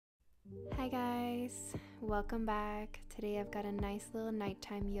Hi guys, welcome back. Today I've got a nice little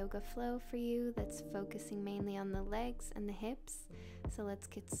nighttime yoga flow for you that's focusing mainly on the legs and the hips. So let's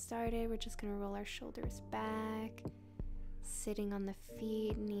get started. We're just gonna roll our shoulders back, sitting on the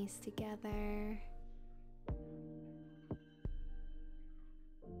feet, knees together.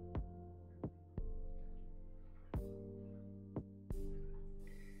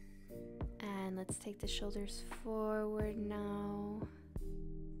 And let's take the shoulders forward now.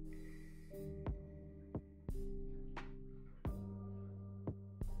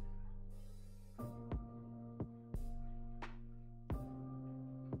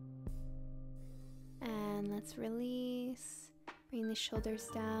 And let's release, bring the shoulders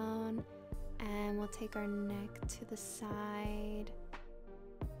down, and we'll take our neck to the side.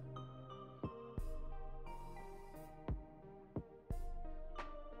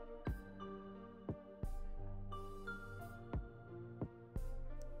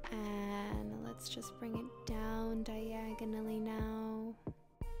 And let's just bring it down diagonally now.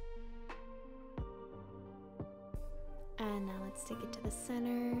 And now let's take it to the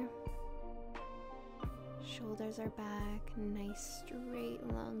center. Shoulders are back, nice straight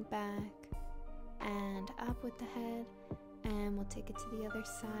long back, and up with the head, and we'll take it to the other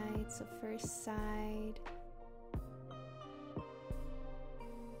side. So first side,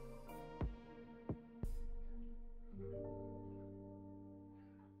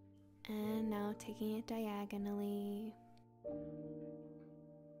 and now taking it diagonally,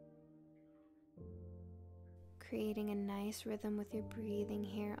 creating a nice rhythm with your breathing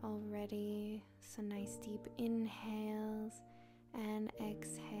here already. So nice deep inhales and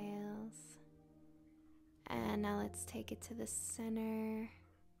exhales. And now let's take it to the center,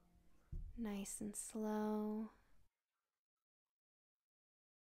 nice and slow.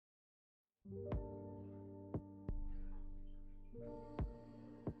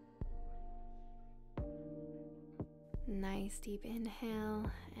 Nice deep inhale,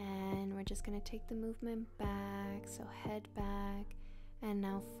 and we're just going to take the movement back. So head back, and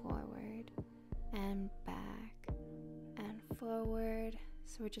now forward and back and forward.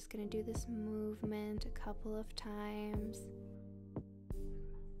 So we're just going to do this movement a couple of times.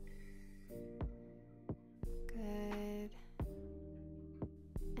 Good.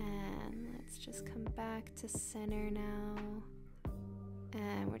 And let's just come back to center now,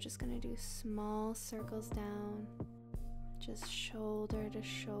 and we're just going to do small circles down, just shoulder to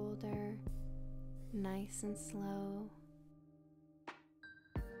shoulder, nice and slow.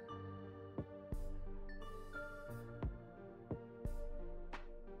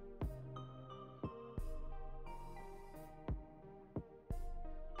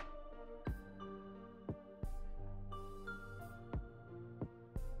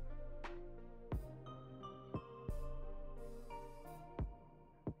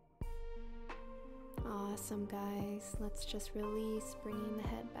 Awesome, guys. Let's just release, bringing the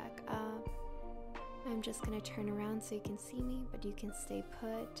head back up. I'm just going to turn around so you can see me, but you can stay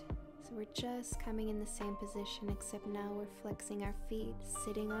put. So we're just coming in the same position, except now we're flexing our feet,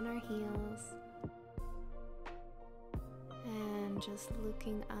 sitting on our heels, and just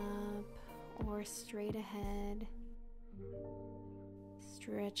looking up or straight ahead,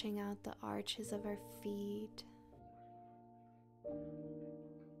 stretching out the arches of our feet.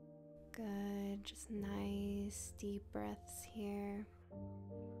 Good, just nice deep breaths here.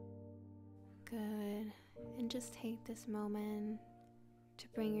 Good, and just take this moment to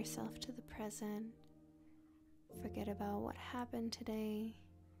bring yourself to the present. Forget about what happened today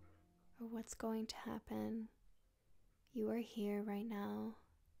or what's going to happen. You are here right now.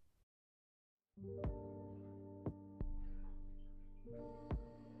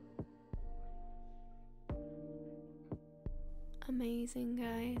 Amazing,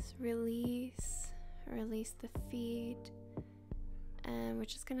 guys. Release the feet, and we're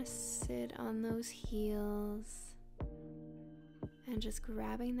just gonna sit on those heels and just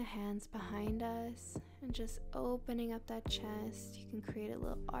grabbing the hands behind us and just opening up that chest. You can create a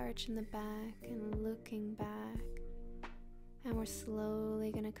little arch in the back and looking back, and we're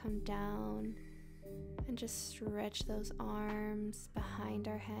slowly gonna come down and just stretch those arms behind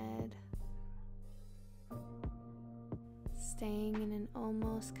our head, staying in an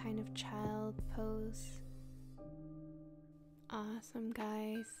almost kind of child pose. Awesome,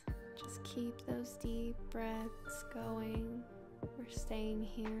 guys. Just keep those deep breaths going. We're staying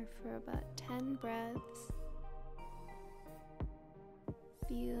here for about 10 breaths.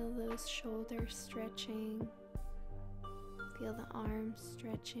 Feel those shoulders stretching. Feel the arms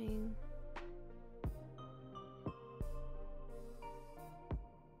stretching.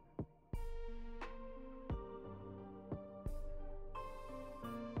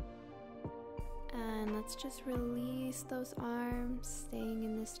 let's just release those arms, staying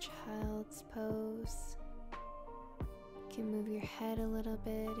in this child's pose. You can move your head a little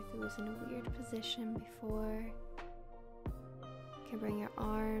bit if it was in a weird position before. You can bring your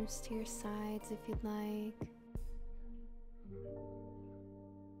arms to your sides if you'd like.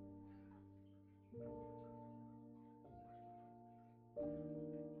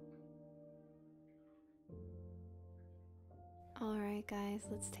 Alright guys,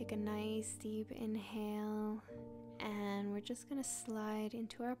 let's take a nice deep inhale, and we're just gonna slide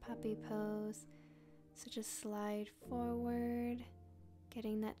into our puppy pose. So just slide forward,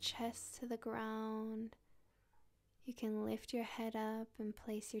 getting that chest to the ground. You can lift your head up and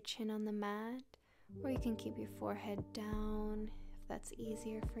place your chin on the mat, or you can keep your forehead down if that's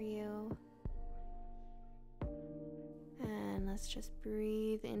easier for you. And let's just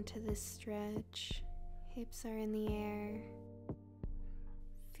breathe into this stretch. Hips are in the air.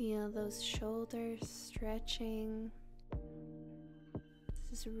 Feel those shoulders stretching.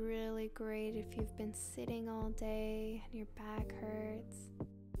 This is really great if you've been sitting all day and your back hurts.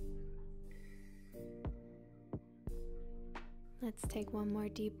 Let's take one more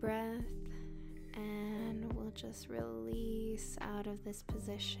deep breath, and we'll just release out of this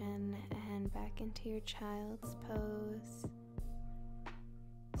position and back into your child's pose.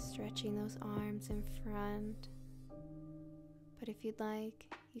 Stretching those arms in front. But if you'd like,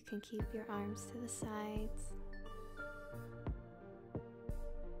 you can keep your arms to the sides.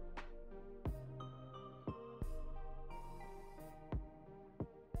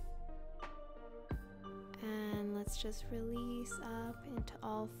 And let's just release up into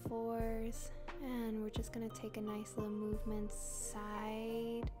all fours. And we're just going to take a nice little movement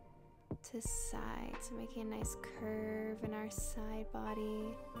side to side. So making a nice curve in our side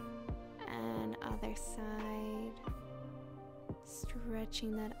body and other side.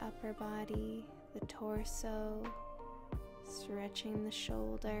 Stretching that upper body, the torso, stretching the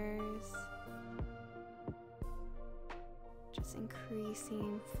shoulders, just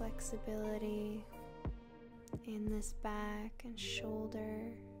increasing flexibility in this back and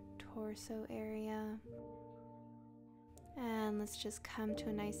shoulder, torso area. And let's just come to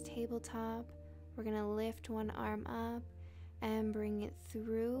a nice tabletop. We're going to lift one arm up and bring it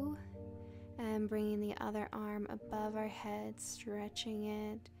through. And bringing the other arm above our head, stretching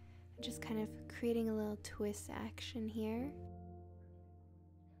it, and just kind of creating a little twist action here.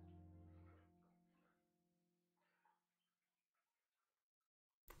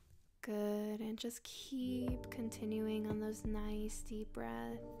 Good, and just keep continuing on those nice deep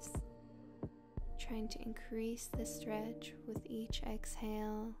breaths, trying to increase the stretch with each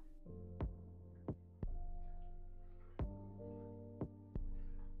exhale.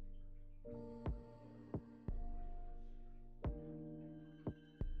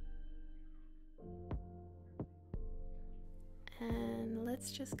 And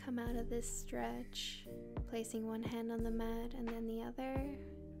let's just come out of this stretch, placing one hand on the mat and then the other,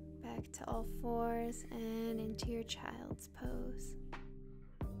 back to all fours and into your child's pose.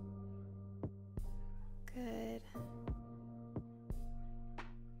 Good.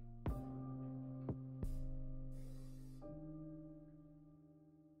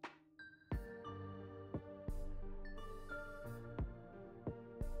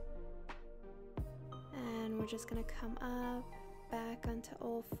 And we're just going to come up, back onto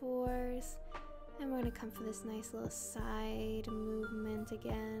all fours, and we're going to come for this nice little side movement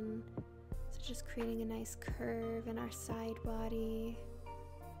again. So just creating a nice curve in our side body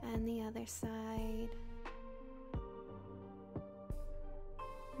and the other side.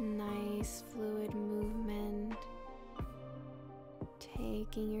 Nice fluid movement,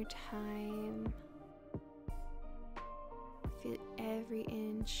 taking your time. Feel every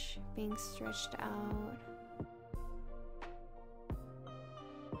inch being stretched out.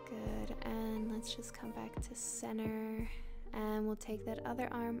 Good, and let's just come back to center, and we'll take that other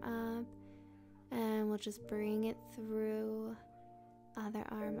arm up and we'll just bring it through, other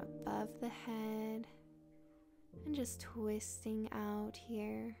arm above the head, and just twisting out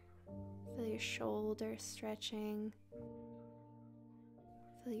here. Feel your shoulders stretching,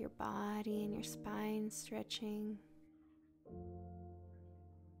 feel your body and your spine stretching.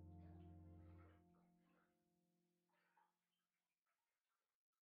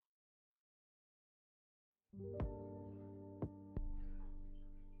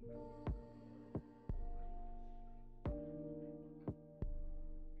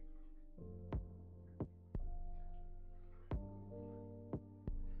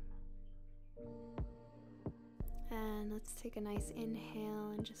 And let's take a nice inhale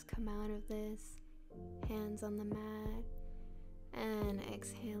and just come out of this, hands on the mat, And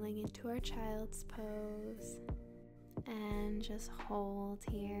exhaling into our child's pose. And just hold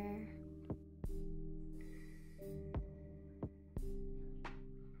here.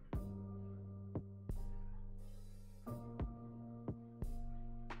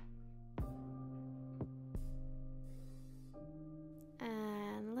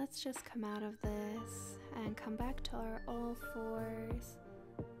 And let's just come out of this and come back to our all fours.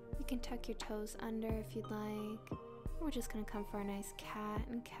 You can tuck your toes under if you'd like. We're just gonna come for a nice cat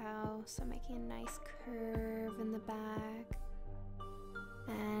and cow, so making a nice curve in the back.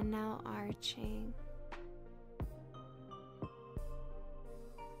 And now arching.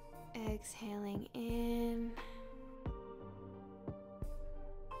 Exhaling in.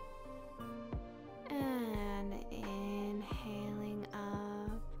 And inhaling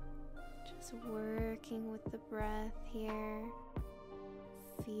up. Just working with the breath here.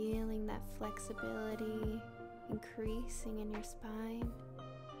 Feeling that flexibility increasing in your spine.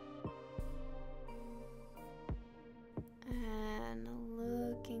 And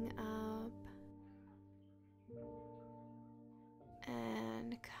looking up.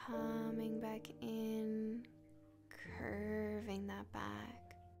 And coming back in, curving that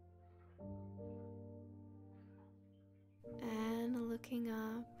back. And looking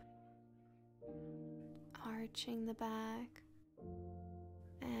up, arching the back.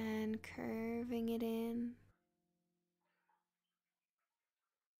 And curving it in.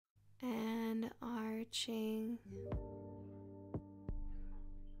 And arching.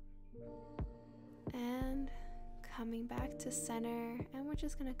 And coming back to center, and we're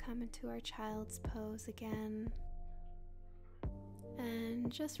just going to come into our child's pose again.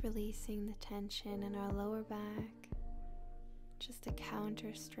 And just releasing the tension in our lower back. Just a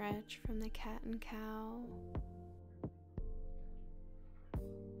counter stretch from the cat and cow.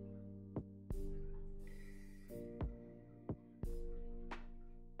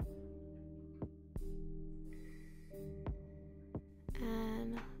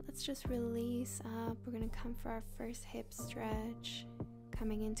 And let's just release up. We're going to come for our first hip stretch,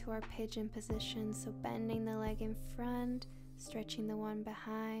 coming into our pigeon position, so bending the leg in front, stretching the one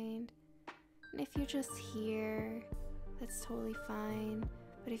behind. And if you're just here, that's totally fine,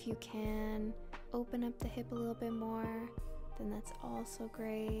 but if you can open up the hip a little bit more, then that's also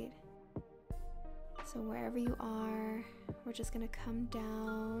great. So wherever you are, we're just going to come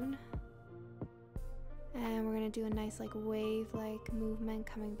down. And we're going to do a nice like wave-like movement,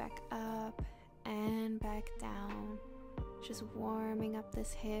 coming back up and back down. Just warming up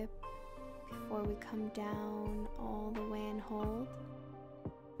this hip before we come down all the way and hold.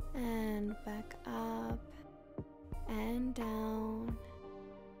 And back up and down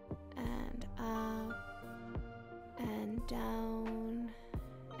and up and down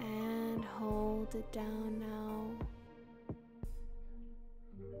and hold it down now.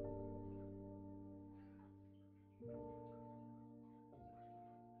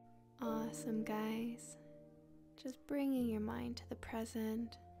 Awesome, guys. Just bringing your mind to the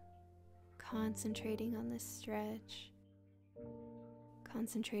present, concentrating on this stretch,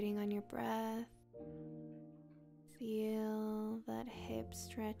 concentrating on your breath. Feel that hip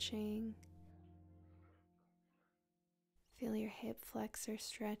stretching. Feel your hip flexor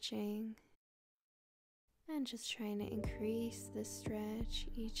stretching. And just trying to increase the stretch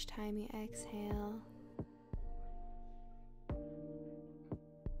each time you exhale.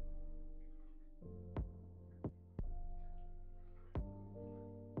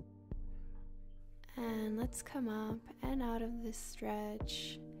 And let's come up and out of this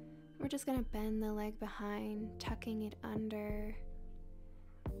stretch. We're just going to bend the leg behind, tucking it under.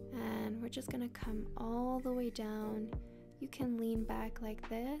 And we're just going to come all the way down. You can lean back like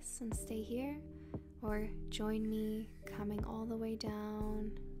this and stay here, or join me coming all the way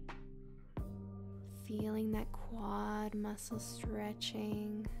down. Feeling that quad muscle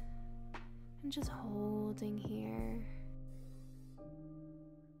stretching and just holding here.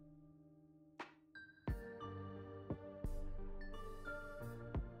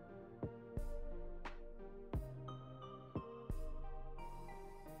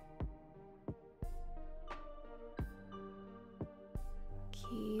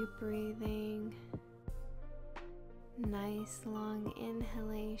 Keep breathing. Nice long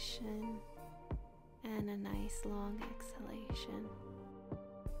inhalation and a nice long exhalation.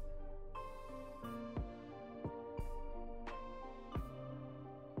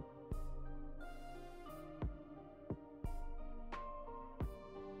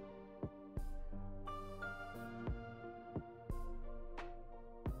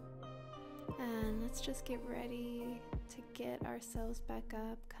 And let's just get ready to get ourselves back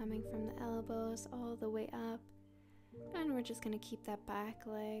up, coming from the elbows all the way up. And And we're just going to keep that back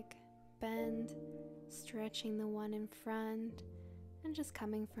leg bent, stretching the one in front, and just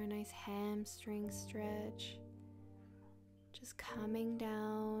coming for a nice hamstring stretch. Just coming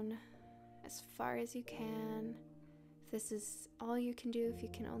down as far as you can. If this is all you can do, if you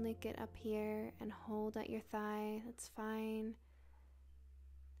can only get up here and hold at your thigh, that's fine.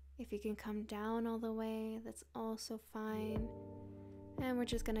 If you can come down all the way, that's also fine. And we're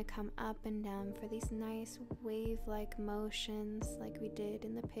just gonna come up and down for these nice wave-like motions like we did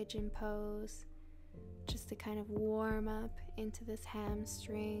in the pigeon pose, just to kind of warm up into this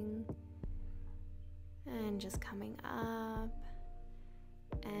hamstring. And just coming up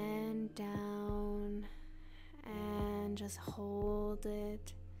and down, and just hold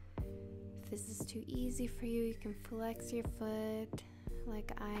it. If this is too easy for you, you can flex your foot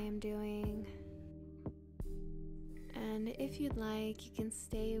like I am doing. And if you'd like, you can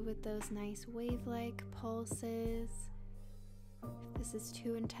stay with those nice wave-like pulses. If this is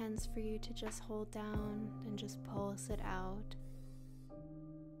too intense for you to just hold down, then just pulse it out.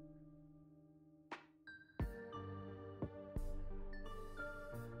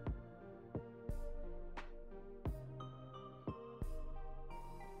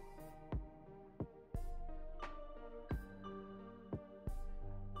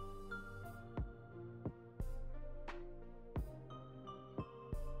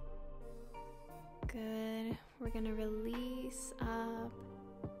 Good. We're gonna release up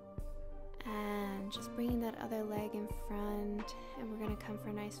and just bringing that other leg in front, and we're gonna come for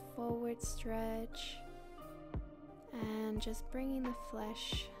a nice forward stretch and just bringing the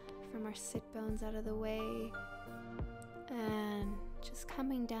flesh from our sit bones out of the way and just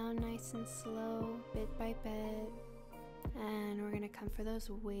coming down nice and slow, bit by bit. And we're gonna come for those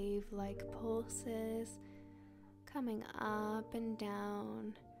wave-like pulses, coming up and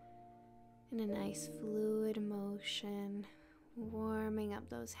down in a nice fluid motion, warming up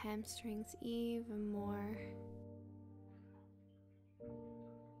those hamstrings even more.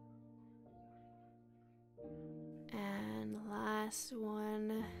 And last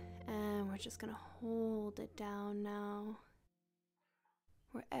one, and we're just gonna hold it down now.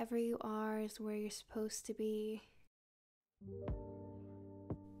 Wherever you are is where you're supposed to be.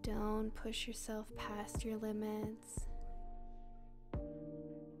 Don't push yourself past your limits.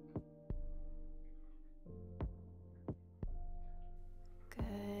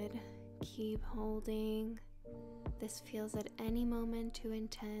 Good. Keep holding. This feels at any moment too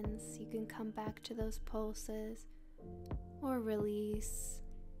intense. You can come back to those pulses or release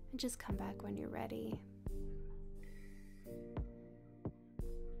and just come back when you're ready.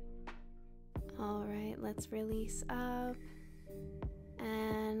 All right, let's release up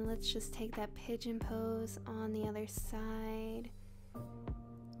and let's just take that pigeon pose on the other side,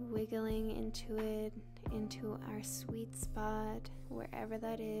 wiggling into it, into our sweet spot, wherever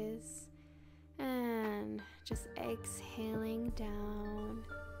that is, and just exhaling down.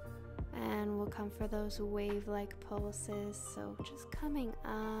 And we'll come for those wave-like pulses, so just coming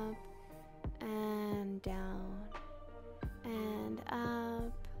up and down and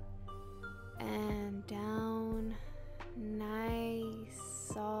up and down. Nice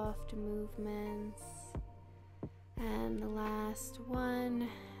soft movements. And the last one,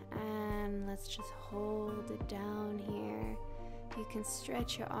 and let's just hold it down here. You can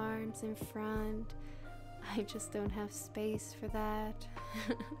stretch your arms in front. I just don't have space for that.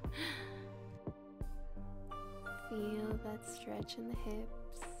 Feel that stretch in the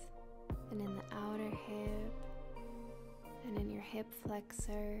hips and in the outer hip and in your hip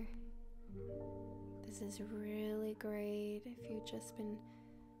flexor. This is really great if you've just been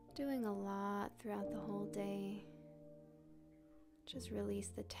doing a lot throughout the whole day. Just release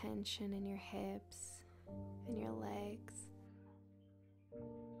the tension in your hips and your legs.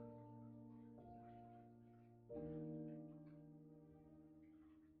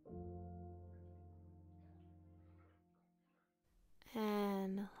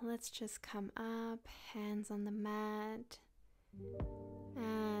 And let's just come up, hands on the mat,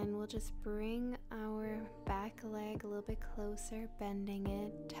 and we'll just bring our back leg a little bit closer, bending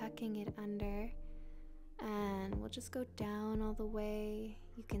it, tucking it under, and we'll just go down all the way.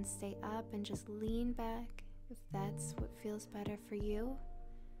 You can stay up and just lean back if that's what feels better for you.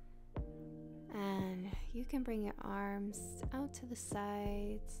 And you can bring your arms out to the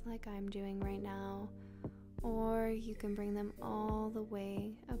sides like I'm doing right now, or you can bring them all the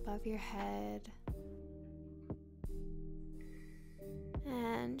way above your head.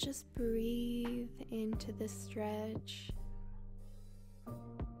 And just breathe into the stretch.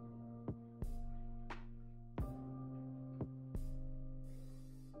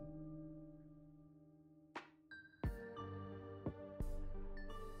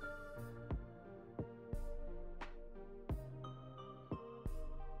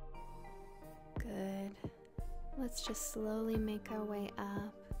 let's just slowly make our way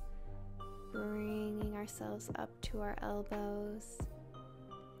up, bringing ourselves up to our elbows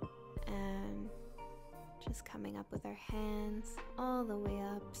and just coming up with our hands all the way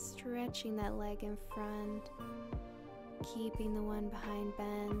up, stretching that leg in front, keeping the one behind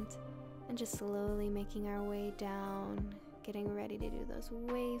bent, and just slowly making our way down, getting ready to do those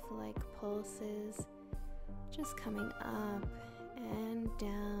wave-like pulses, just coming up and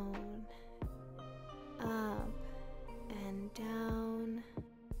down, up and down.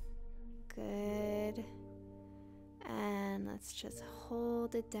 Good. And let's just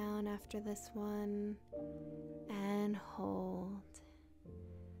hold it down after this one and hold.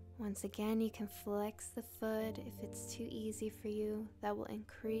 Once again, you can flex the foot if it's too easy for you. That will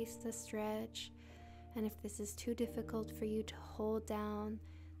increase the stretch. And if this is too difficult for you to hold down,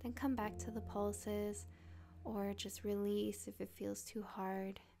 then come back to the pulses or just release if it feels too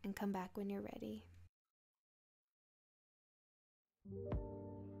hard and come back when you're ready.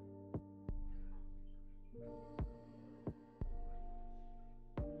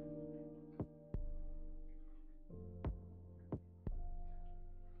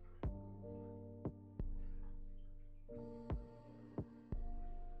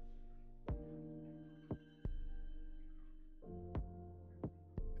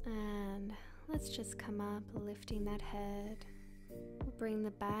 And let's just come up, lifting that head. We'll bring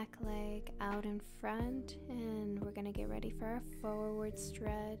the back leg out in front, and we're gonna get ready for our forward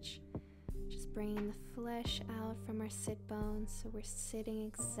stretch. Just bringing the flesh out from our sit bones so we're sitting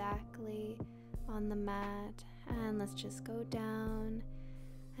exactly on the mat. And let's just go down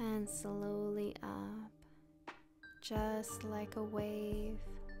and slowly up, just like a wave.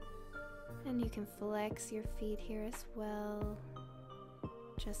 And you can flex your feet here as well,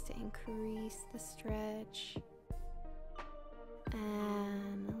 just to increase the stretch.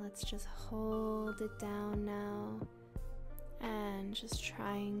 And let's just hold it down now, and just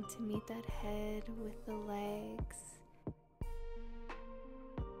trying to meet that head with the legs.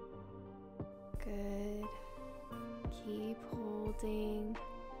 Good. Keep holding,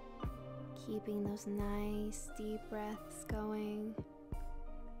 keeping those nice deep breaths going.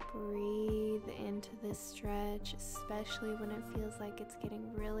 Breathe into this stretch, especially when it feels like it's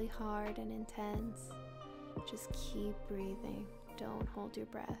getting really hard and intense. Just keep breathing. Don't hold your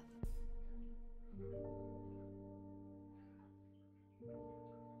breath.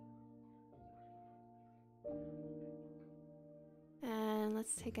 And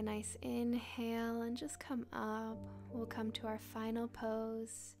let's take a nice inhale and just come up. We'll come to our final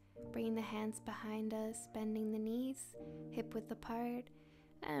pose, bringing the hands behind us, bending the knees, hip width apart.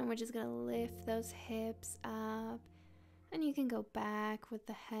 And we're just gonna lift those hips up, and you can go back with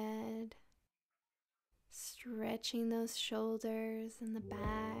the head, stretching those shoulders and the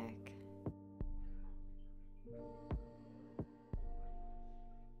back.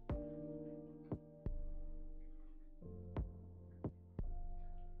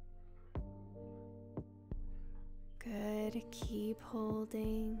 Good, keep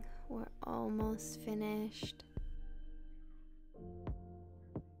holding. We're almost finished.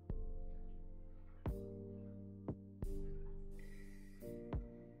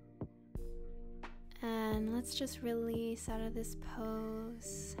 And let's just release out of this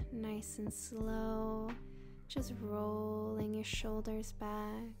pose, nice and slow, just rolling your shoulders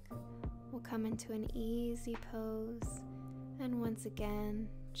back. We'll come into an easy pose, and once again,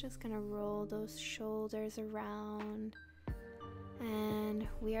 just gonna roll those shoulders around. And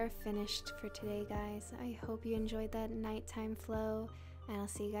we are finished for today, guys. I hope you enjoyed that nighttime flow, and I'll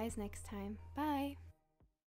see you guys next time. Bye!